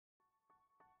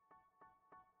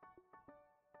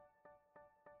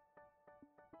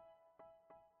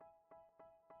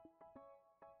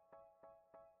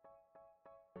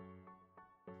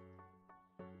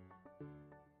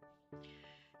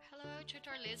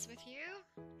Tutor Liz with you.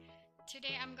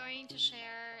 Today I'm going to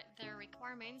share the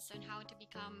requirements on how to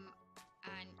become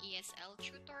an ESL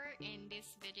tutor, and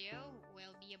this video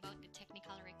will be about the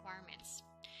technical requirements.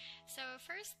 So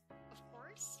first, of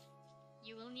course,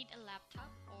 you will need a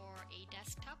laptop or a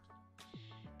desktop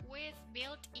with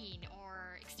built-in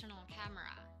or external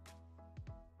camera.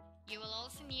 You will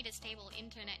also need a stable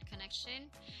internet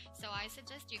connection, so I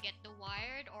suggest you get the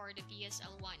wired or the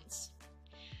DSL ones.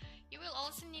 You will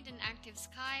also need an active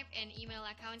Skype and email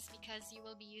accounts because you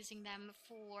will be using them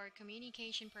for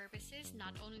communication purposes,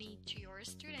 not only to your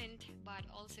student but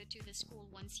also to the school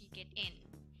once you get in.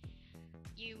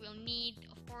 You will need,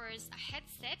 of course, a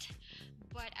headset,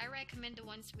 but I recommend the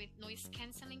ones with noise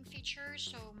cancelling features.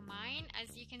 So mine,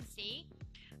 as you can see,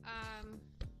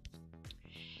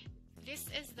 this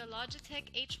is the Logitech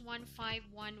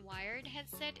H151 wired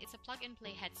headset. It's a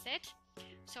plug-and-play headset.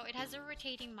 So it has a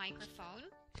rotating microphone.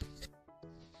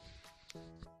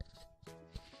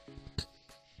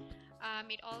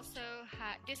 It also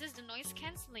this is the noise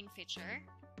cancelling feature.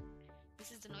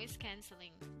 This is the noise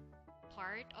cancelling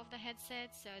part of the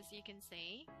headset. So as you can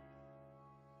see,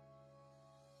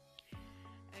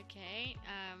 okay,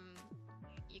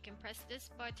 you can press this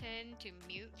button to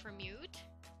mute for mute.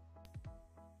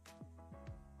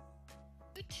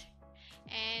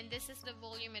 And this is the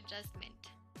volume adjustment.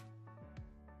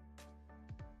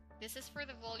 This is for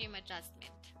the volume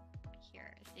adjustment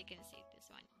here, as you can see, this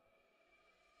one.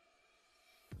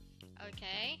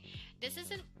 Okay, this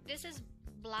is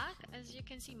black. As you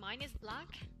can see, mine is black,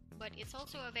 but it's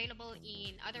also available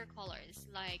in other colors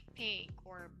like pink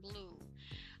or blue.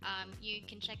 You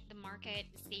can check the market,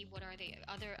 see what are the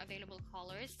other available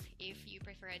colors if you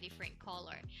prefer a different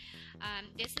color.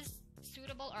 This is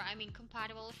suitable, or I mean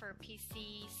compatible for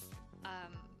PCs,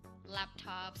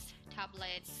 laptops,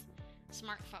 tablets,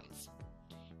 smartphones,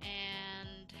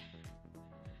 and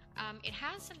it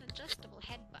has an adjustable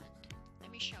headband.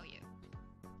 Let me show you.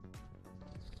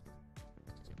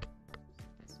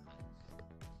 This one.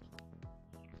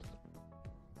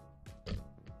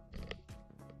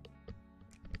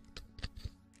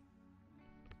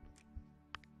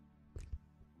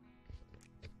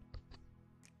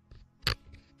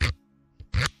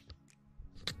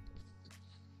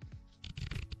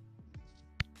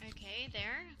 Okay,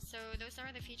 there. So those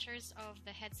are the features of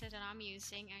the headset that I'm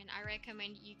using, and I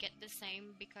recommend you get the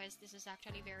same because this is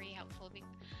actually very helpful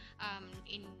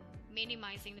in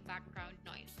minimizing the background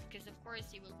noise, because of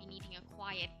course you will be needing a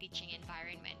quiet teaching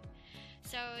environment.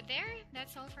 So there,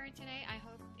 that's all for today. I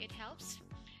hope it helps.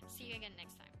 See you again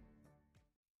next time.